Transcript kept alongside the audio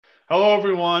Hello,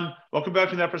 everyone. Welcome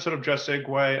back to the episode of Just Say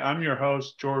Guay. I'm your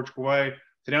host, George Guay.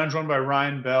 Today I'm joined by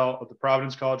Ryan Bell of the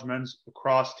Providence College men's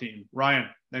lacrosse team. Ryan,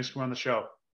 thanks for coming on the show.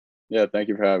 Yeah, thank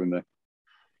you for having me.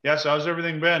 Yeah, so how's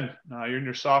everything been? You're in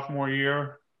your sophomore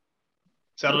year.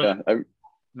 Settled Yeah, in.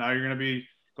 Now you're going to be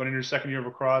going into your second year of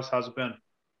lacrosse. How's it been?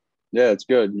 yeah, it's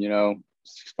good.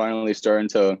 Finally starting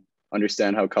to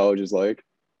understand how college is like.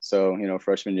 So,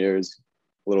 freshman year is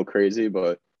a little crazy,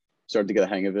 but starting to get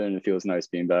the hang of it, and it feels nice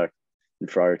being back in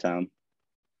Friartown.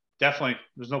 Definitely.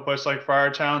 There's no place like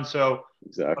Friartown. So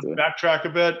let's Exactly. backtrack a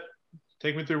bit.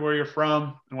 Take me through where you're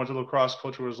from and what the lacrosse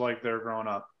culture was like there growing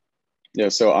up. Yeah,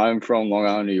 so I'm from Long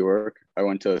Island, New York. I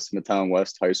went to Smithtown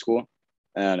West High School,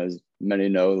 and as many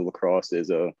know, the lacrosse is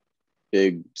a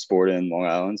big sport in Long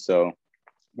Island. So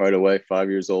right away, 5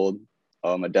 years old,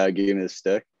 my dad gave me the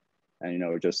stick,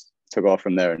 and just took off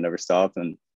from there and never stopped,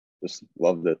 and just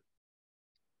loved it.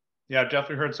 Yeah, I've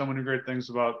definitely heard so many great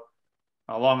things about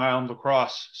Long Island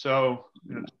lacrosse. So,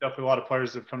 definitely a lot of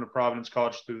players that have come to Providence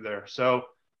College through there. So,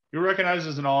 you were recognized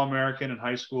as an All American in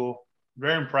high school.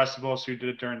 Very impressive. Also, you did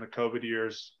it during the COVID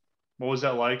years. What was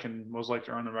that like, and what was it like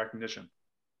to earn the recognition?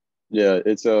 Yeah,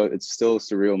 it's still a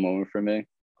surreal moment for me.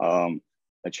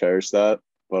 I cherish that,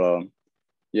 but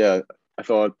yeah, I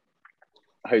thought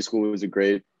high school was a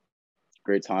great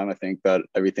time. I think that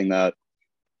everything that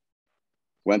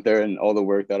went there and all the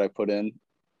work that I put in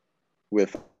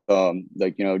with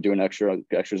doing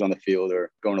extras on the field or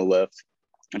going to lift,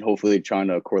 and hopefully trying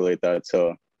to correlate that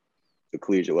to the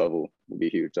collegiate level will be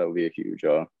huge. That would be a huge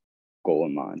goal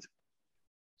in mind.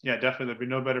 Yeah, definitely. There'd be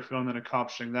no better feeling than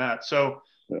accomplishing that. So,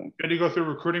 Yeah. you had to go through a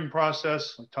recruiting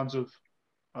process, like tons of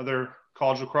other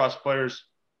college lacrosse players.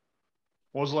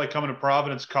 What was it like coming to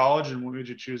Providence College, and what made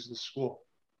you choose this school?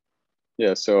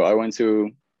 Yeah, so I went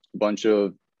to a bunch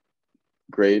of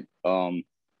great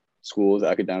schools,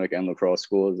 academic and lacrosse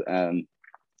schools, and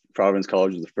Providence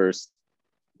College was the first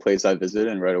place I visited,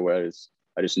 and right away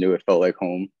I just knew it felt like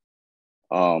home.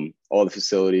 All the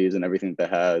facilities and everything that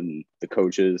they had, and the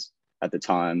coaches at the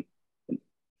time,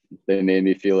 they made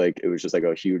me feel like it was just like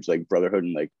a huge like brotherhood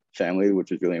and like family,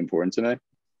 which was really important to me.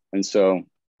 And so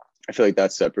I feel like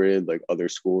that separated like other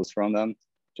schools from them,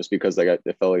 just because like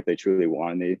it felt like they truly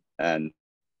wanted me, and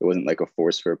it wasn't like a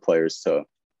force for players to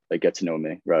like get to know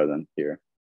me rather than here.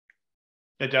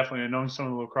 Yeah, definitely. And knowing some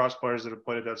of the lacrosse players that have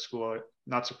played at that school, I'm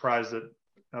not surprised that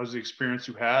that was the experience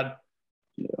you had.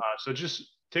 Yeah. So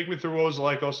just take me through what it was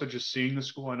like also just seeing the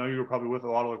school. I know you were probably with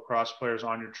a lot of lacrosse players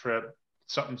on your trip.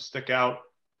 Something stick out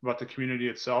about the community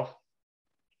itself?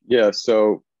 Yeah.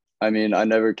 So, I mean, I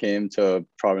never came to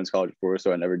Providence College before,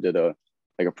 so I never did a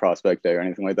prospect day or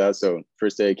anything like that. So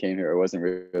first day I came here, I wasn't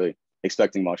really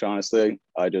expecting much, honestly.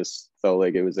 I just felt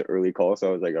like it was an early call. So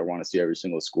I was like, I want to see every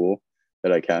single school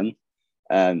that I can.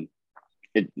 And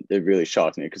it really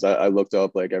shocked me because I looked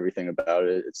up like everything about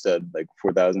it. It said like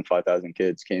 4,000, 5,000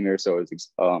 kids came here. So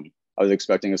I was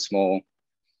expecting a small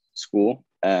school,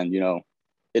 and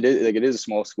it is a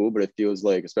small school, but it feels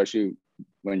like, especially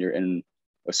when you're in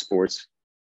a sports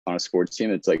on a sports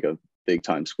team, it's like a big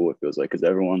time school. It feels like, because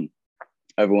everyone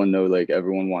knows, like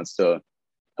everyone wants to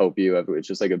help you. It's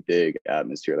just like a big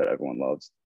atmosphere that everyone loves,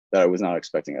 that I was not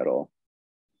expecting at all.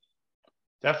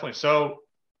 Definitely. So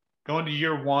going to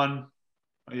year one,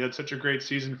 you had such a great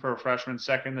season for a freshman,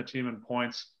 second the team in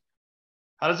points.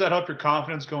 How does that help your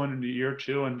confidence going into year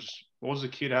two? And just what was the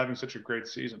key to having such a great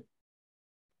season?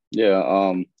 Yeah.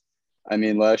 I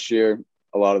mean, last year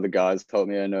a lot of the guys helped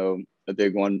me. I know a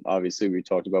big one, obviously, we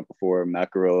talked about before,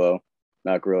 Matt Carrillo.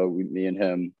 Me and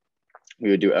him, we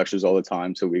would do extras all the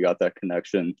time, so we got that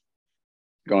connection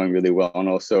going really well. And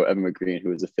also Evan McGreen, who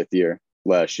was a fifth year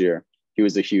last year, he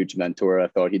was a huge mentor. I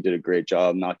thought he did a great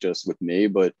job, not just with me,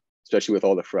 but especially with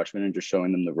all the freshmen, and just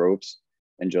showing them the ropes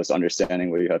and just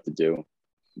understanding what you have to do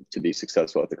to be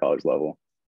successful at the college level.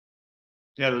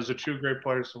 Yeah, those are two great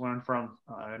players to learn from.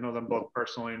 I know them both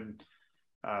personally, and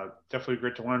definitely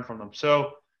great to learn from them.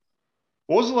 So,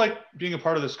 what was it like being a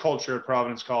part of this culture at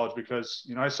Providence College? Because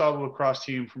I saw the lacrosse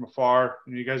team from afar,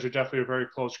 and you guys are definitely a very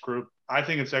close group. I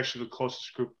think it's actually the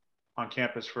closest group on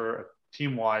campus for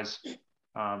team wise.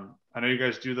 I know you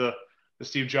guys do the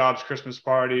Steve Jobs Christmas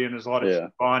party, and there's a lot of Yeah.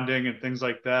 bonding and things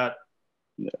like that.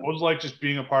 Yeah. What was it like just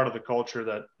being a part of the culture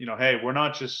that hey, we're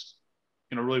not just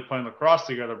really playing lacrosse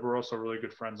together, but we're also really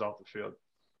good friends off the field.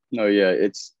 No, yeah,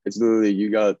 it's literally,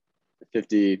 you got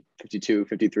 50, 52,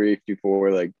 53,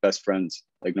 54 like best friends,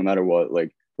 like no matter what,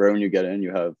 like right when you get in,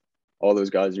 you have all those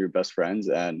guys are your best friends,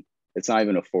 and it's not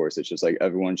even a force. It's just like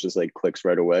everyone's just like clicks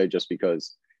right away, just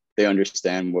because they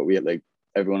understand what we like.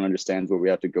 Everyone understands what we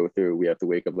have to go through. We have to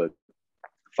wake up at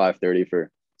 5:30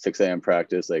 for 6 a.m.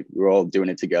 practice. Like we're all doing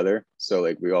it together. So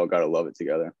like we all gotta love it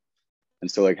together. And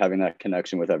so like having that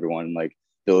connection with everyone and like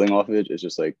building off of it is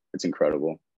just like it's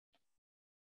incredible.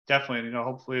 Definitely. And,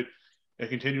 hopefully it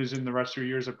continues in the rest of your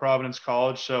years at Providence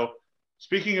College. So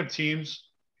speaking of teams,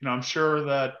 I'm sure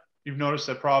that you've noticed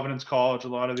that Providence College, a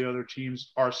lot of the other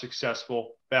teams are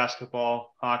successful.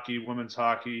 Basketball, hockey, women's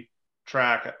hockey,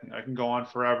 track. I can go on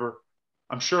forever.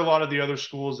 I'm sure a lot of the other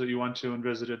schools that you went to and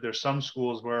visited, there's some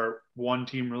schools where one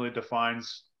team really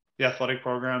defines the athletic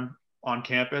program on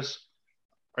campus.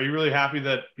 Are you really happy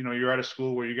that, you're at a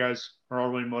school where you guys are all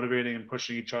really motivating and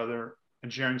pushing each other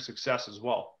and sharing success as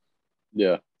well?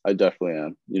 Yeah, I definitely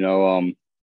am.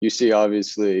 You see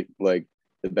obviously like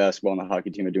the basketball and the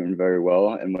hockey team are doing very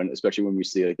well. And especially when we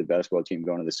see like the basketball team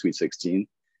going to the Sweet 16,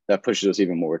 that pushes us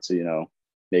even more to,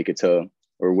 make it to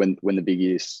or win the Big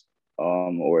East,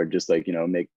 or just like,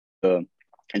 make the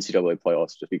NCAA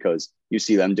playoffs just because you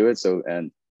see them do it. So,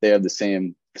 and they have the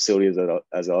same facilities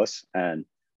as us and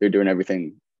they're doing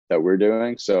everything that we're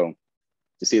doing. So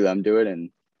to see them do it,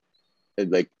 and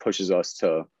it like pushes us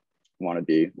to want to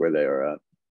be where they are at.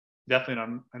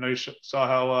 Definitely. I know you saw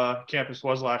how campus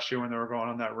was last year when they were going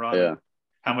on that run. Yeah.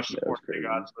 How much support they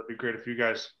got. So it'd be great if you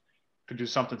guys could do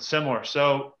something similar.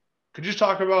 So could you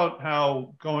talk about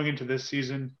how going into this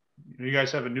season, you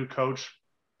guys have a new coach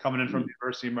coming in from the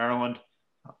University of Maryland.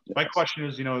 Yes. My question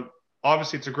is,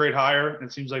 obviously it's a great hire and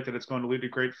it seems like that it's going to lead to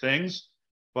great things.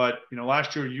 But,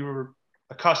 last year you were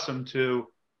accustomed to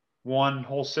one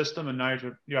whole system and now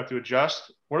you have to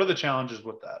adjust. What are the challenges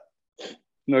with that?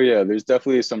 No, yeah, there's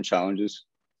definitely some challenges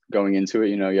going into it.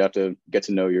 You have to get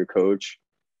to know your coach,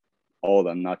 all of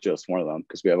them, not just one of them,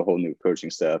 because we have a whole new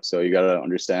coaching staff. So you got to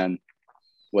understand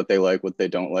what they like, what they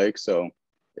don't like. So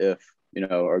if,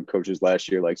 our coaches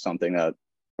last year like something that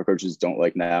our coaches don't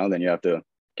like now, then you have to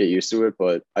get used to it.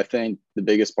 But I think the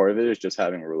biggest part of it is just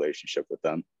having a relationship with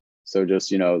them. So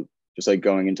just like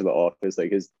going into the office,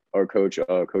 like our coach,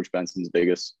 Coach Benson's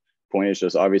biggest point is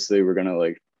just obviously we're going to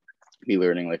like be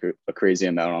learning like a crazy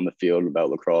amount on the field about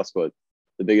lacrosse. But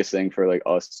the biggest thing for like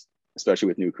us, especially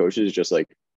with new coaches, is just like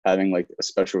having like a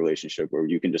special relationship where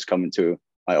you can just come into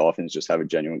my office, just have a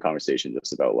genuine conversation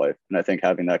just about life. And I think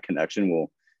having that connection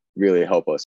will really help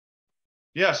us.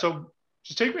 Yeah. So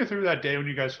just take me through that day when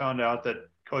you guys found out that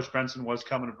Coach Benson was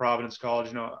coming to Providence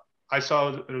College. I saw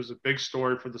it was a big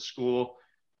story for the school,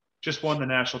 just won the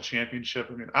national championship.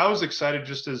 I mean, I was excited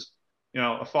just as,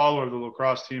 a follower of the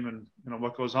lacrosse team and,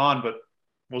 what goes on, but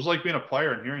what was it like being a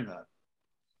player and hearing that?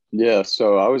 Yeah.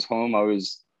 So I was home. I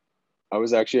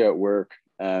was actually at work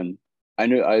and I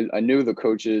knew the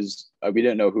coaches. We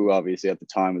didn't know who obviously at the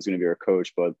time was going to be our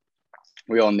coach, but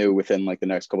we all knew within like the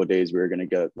next couple of days we were going to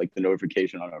get like the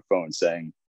notification on our phone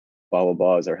saying blah blah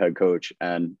blah is our head coach.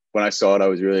 And when I saw it, I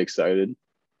was really excited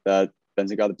that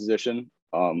Benson got the position.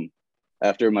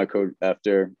 After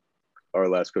our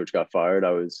last coach got fired,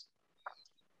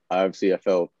 I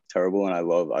felt terrible, and I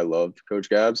loved Coach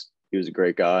Gabbs. He was a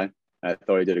great guy. I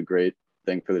thought he did a great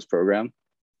thing for this program.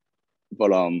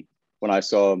 But when I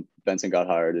saw Benson got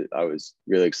hired, I was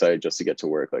really excited just to get to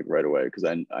work like right away because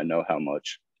I know how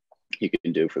much he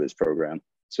can do for this program.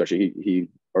 Especially he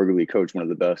arguably coached one of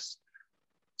the best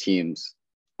teams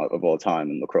of all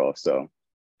time in lacrosse. So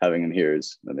having him here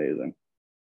is amazing.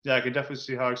 Yeah, I can definitely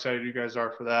see how excited you guys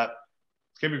are for that.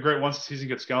 It's going to be great once the season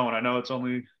gets going. I know it's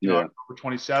only October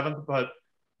 27th, but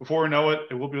before we know it,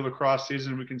 it will be lacrosse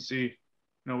season. We can see,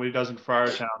 what he does in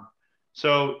Friartown.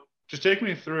 So just take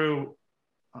me through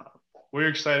what you're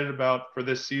excited about for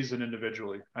this season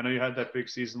individually. I know you had that big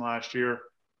season last year.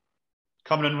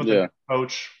 Coming in with a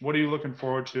coach, what are you looking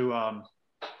forward to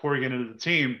before you get into the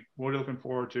team? What are you looking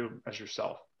forward to as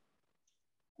yourself?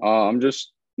 I'm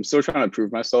still trying to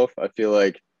prove myself. I feel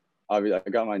like obviously I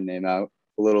got my name out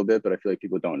a little bit, but I feel like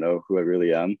people don't know who I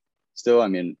really am still. I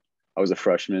mean, I was a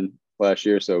freshman last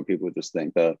year, so people just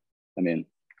think that,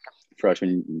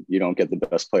 freshman, you don't get the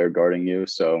best player guarding you.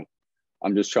 So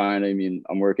I'm just trying.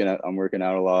 I'm working out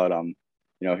a lot. I'm,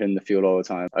 hitting the field all the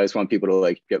time. I just want people to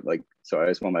I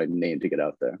just want my name to get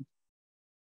out there.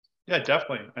 Yeah,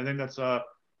 definitely. I think that's kind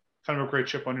of a great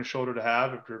chip on your shoulder to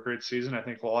have after a great season. I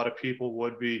think a lot of people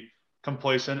would be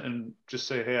complacent and just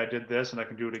say, hey, I did this and I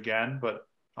can do it again. But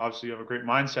obviously you have a great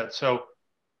mindset. So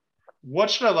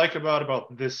what should I like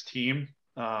about this team?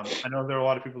 I know there are a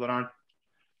lot of people that aren't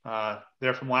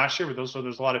there from last year, but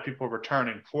there's a lot of people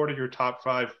returning. 4 of your top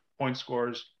 5 point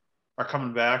scorers are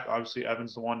coming back. Obviously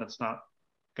Evan's the one that's not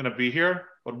going to be here,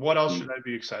 but what else should I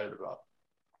be excited about?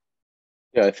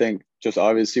 Yeah, I think just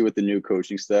obviously with the new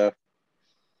coaching staff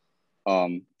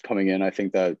coming in, I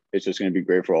think that it's just going to be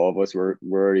great for all of us. We're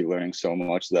already learning so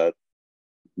much that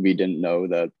we didn't know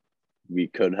that we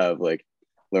could have like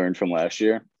learned from last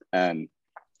year. And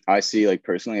I see like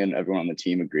personally, and everyone on the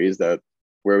team agrees that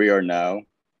where we are now,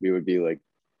 we would be like,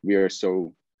 we are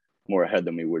so more ahead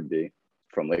than we would be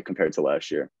from like compared to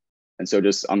last year. And so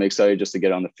just, I'm excited just to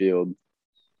get on the field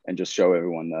and just show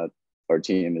everyone that our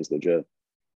team is legit.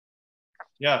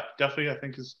 Yeah, definitely. I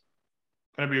think is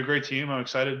going to be a great team. I'm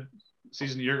excited.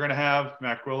 Season you're going to have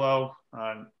Mac Willow,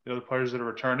 the other players that are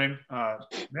returning.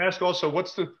 May I ask also,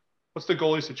 what's the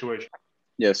goalie situation?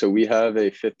 Yeah, so we have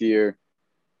a 5th-year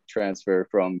transfer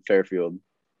from Fairfield,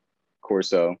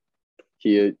 Corso.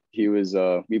 He was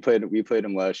we played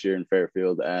him last year in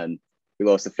Fairfield, and we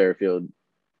lost to Fairfield,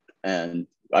 and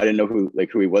I didn't know who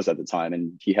he was at the time,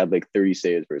 and he had like 30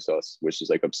 saves versus us, which is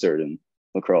like absurd in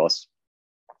lacrosse.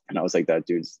 And I was like, that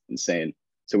dude's insane.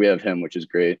 So we have him, which is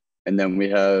great. And then we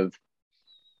have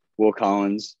Will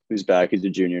Collins, who's back. He's a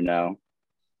junior now.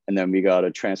 And then we got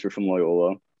a transfer from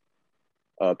Loyola,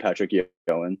 Patrick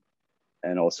Yowen.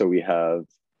 And also we have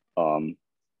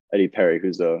Eddie Perry,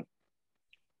 who's a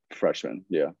freshman.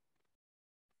 Yeah.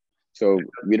 So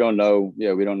we don't know.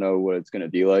 Yeah, we don't know what it's going to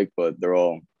be like, but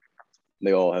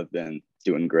they all have been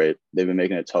doing great. They've been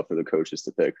making it tough for the coaches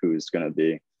to pick who's going to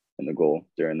be in the goal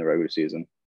during the regular season.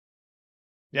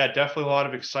 Yeah, definitely a lot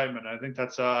of excitement. I think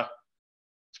that's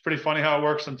it's pretty funny how it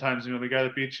works sometimes. You know, the guy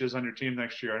that beats you is on your team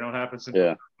next year. I know it happens in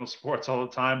professional sports all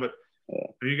the time, but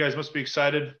you guys must be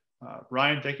excited.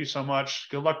 Ryan, thank you so much.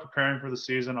 Good luck preparing for the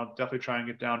season. I'll definitely try and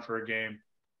get down for a game.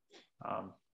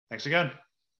 Thanks again.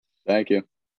 Thank you.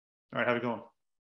 All right, have a good one.